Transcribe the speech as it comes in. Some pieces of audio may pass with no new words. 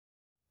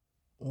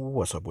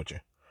What's up with you?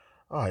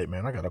 All right,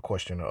 man, I got a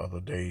question the other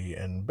day,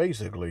 and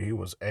basically he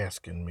was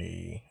asking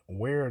me,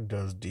 where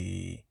does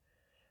the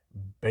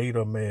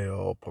beta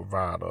male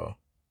provider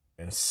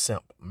and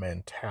simp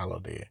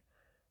mentality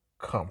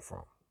come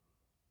from?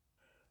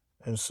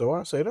 And so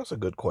I say, that's a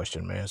good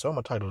question, man. So I'm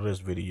going to title this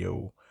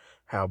video,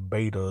 How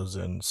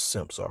Betas and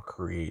Simps Are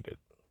Created.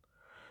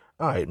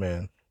 All right,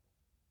 man.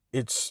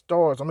 I'm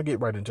going to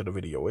get right into the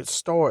video. It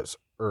starts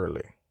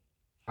early.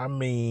 I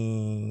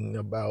mean,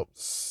 about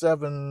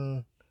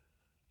 7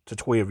 to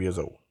 12 years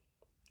old.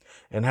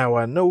 And how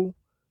I know?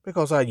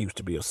 Because I used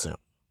to be a simp.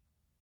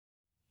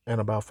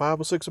 And about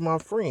 5 or 6 of my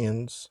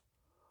friends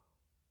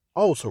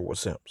also were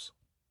simps.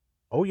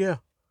 Oh, yeah.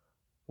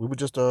 We were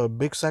just a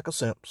big sack of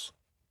simps.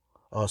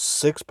 A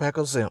 6-pack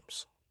of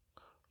simps.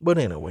 But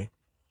anyway,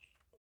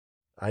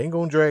 I ain't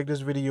gonna drag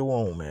this video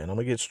on, man. I'm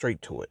gonna get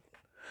straight to it.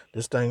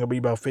 This thing will be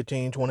about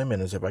 15, 20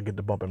 minutes if I get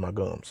to bumping my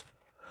gums.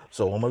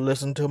 So I'm gonna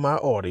listen to my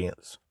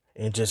audience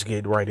and just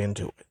get right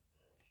into it.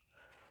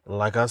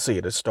 Like I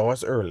said, it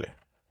starts early.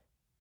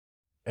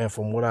 And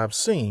from what I've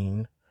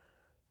seen,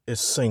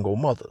 it's single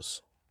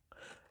mothers.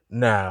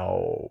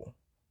 Now,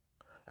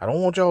 I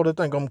don't want y'all to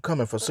think I'm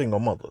coming for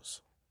single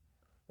mothers.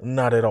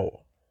 Not at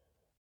all.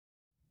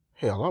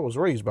 Hell, I was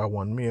raised by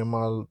one, me and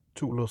my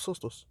 2 little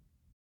sisters.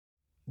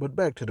 But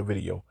back to the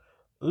video.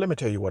 Let me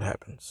tell you what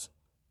happens.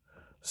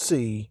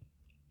 See,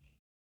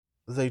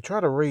 they try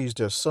to raise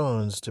their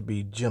sons to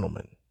be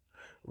gentlemen,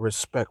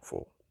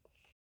 respectful,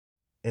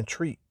 and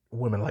treat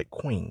women like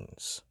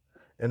queens.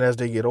 And as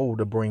they get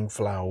older, bring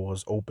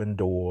flowers, open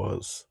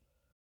doors,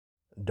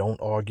 don't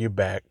argue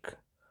back,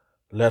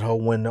 let her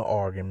win the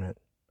argument.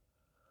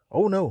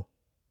 Oh no.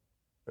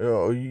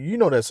 You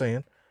know that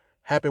saying,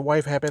 happy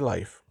wife, happy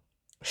life.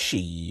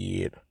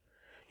 Shit.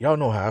 Y'all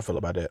know how I feel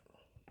about that.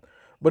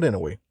 But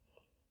anyway,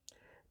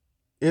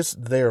 it's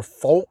their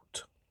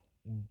fault,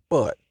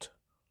 but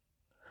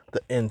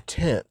the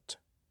intent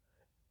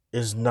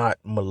is not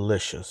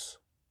malicious.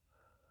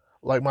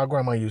 Like my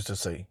grandma used to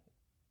say,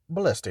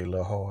 bless their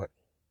little heart.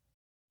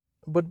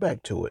 But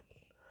back to it.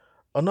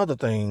 Another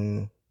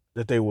thing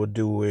that they will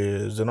do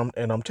is, and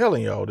I'm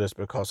telling y'all this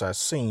because I've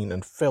seen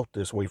and felt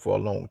this way for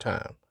a long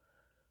time.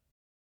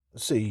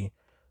 See,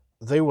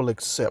 they will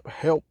accept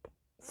help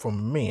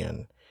from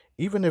men.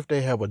 Even if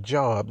they have a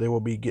job, they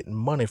will be getting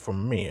money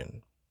from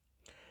men.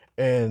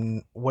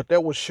 And what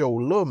that will show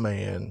little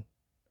man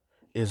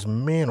is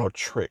men are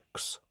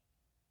tricks.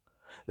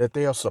 That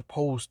they are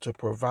supposed to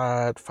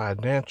provide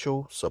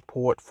financial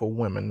support for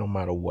women no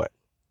matter what.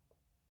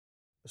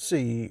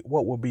 See,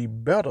 what would be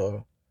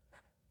better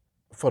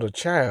for the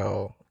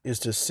child is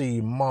to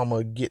see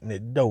mama getting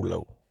it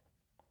dolo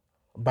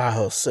by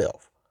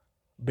herself,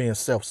 being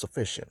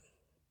self-sufficient.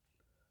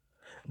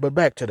 But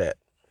back to that,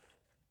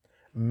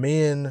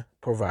 men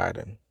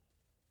providing.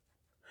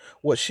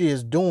 What she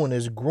is doing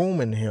is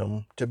grooming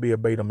him to be a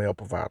beta male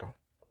provider.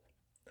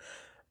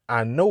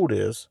 I know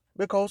this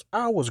because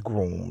I was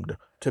groomed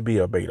to be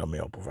a beta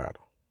male provider.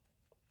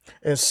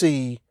 And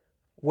see,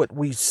 what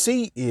we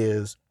see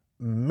is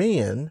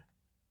men,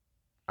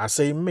 I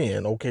say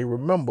men, okay,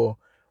 remember,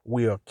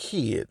 we are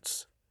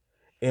kids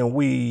and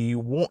we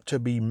want to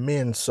be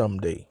men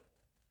someday.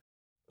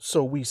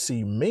 So we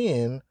see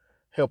men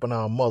helping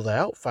our mother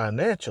out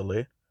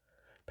financially,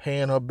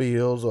 paying her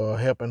bills or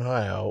helping her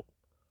out.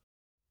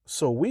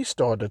 So we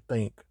start to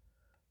think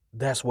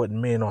that's what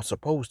men are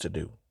supposed to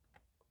do.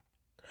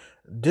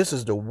 This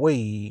is the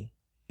way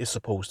it's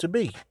supposed to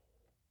be.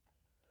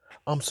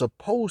 I'm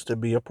supposed to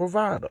be a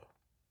provider.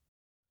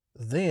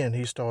 Then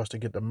he starts to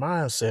get the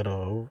mindset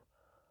of,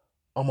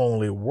 I'm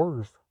only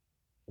worth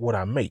what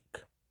I make.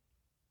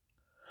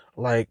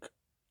 Like,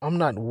 I'm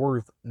not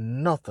worth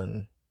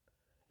nothing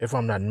if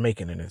I'm not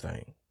making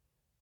anything.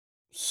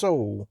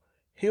 So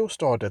he'll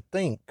start to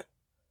think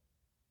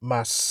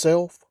my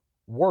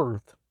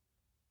self-worth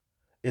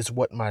is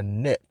what my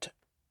net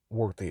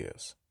worth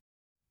is.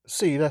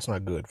 See, that's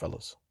not good,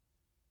 fellas.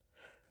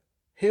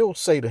 He'll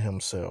say to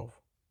himself,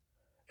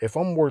 if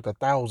I'm worth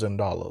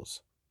 $1,000,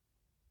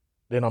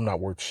 then I'm not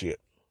worth shit.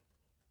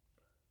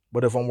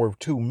 But if I'm worth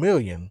 2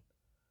 million,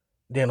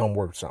 then I'm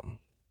worth something.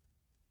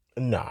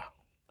 Nah,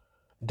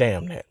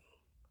 damn that.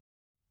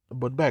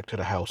 But back to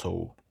the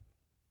household.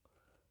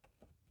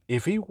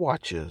 If he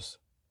watches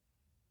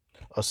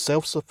a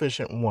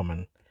self-sufficient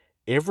woman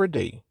every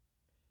day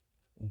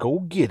go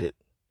get it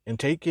and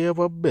take care of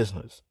her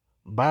business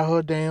by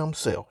her damn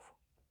self,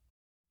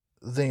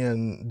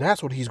 then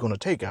that's what he's going to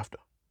take after.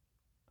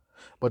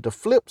 But the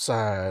flip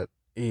side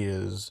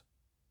is,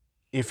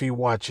 if he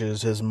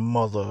watches his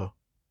mother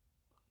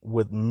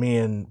with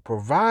men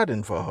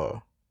providing for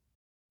her,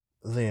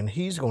 then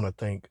he's going to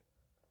think,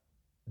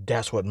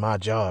 that's what my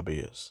job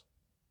is.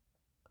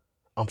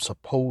 I'm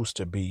supposed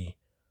to be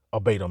a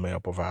beta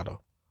male provider.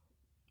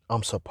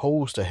 I'm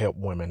supposed to help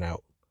women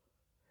out.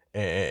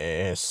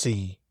 And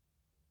see,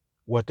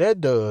 what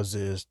that does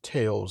is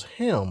tells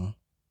him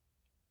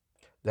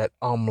that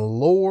I'm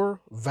lower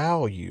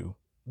value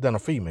than a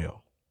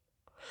female,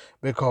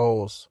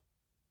 because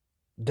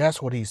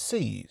that's what he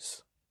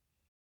sees.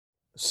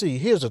 See,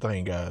 here's the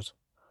thing, guys.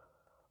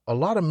 A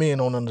lot of men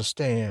don't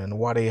understand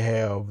why they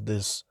have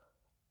this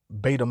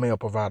beta male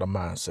provider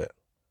mindset.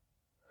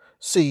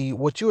 See,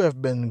 what you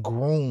have been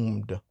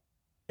groomed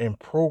and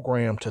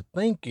programmed to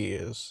think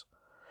is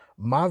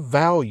my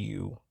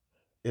value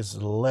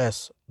is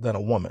less than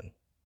a woman.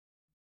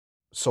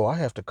 So I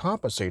have to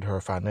compensate her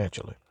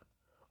financially.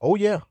 Oh,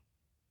 yeah.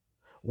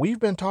 We've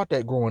been taught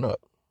that growing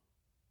up,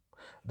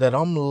 that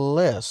I'm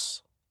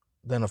less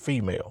than a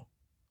female.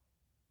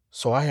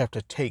 So I have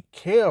to take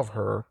care of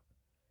her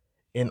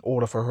in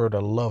order for her to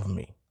love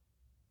me.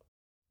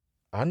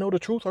 I know the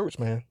truth hurts,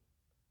 man,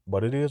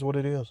 but it is what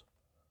it is.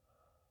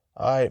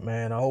 All right,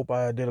 man. I hope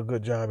I did a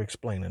good job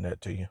explaining that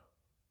to you.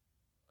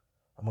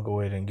 I'm going to go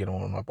ahead and get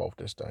on and up off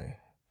this thing.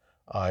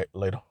 All right,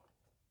 later.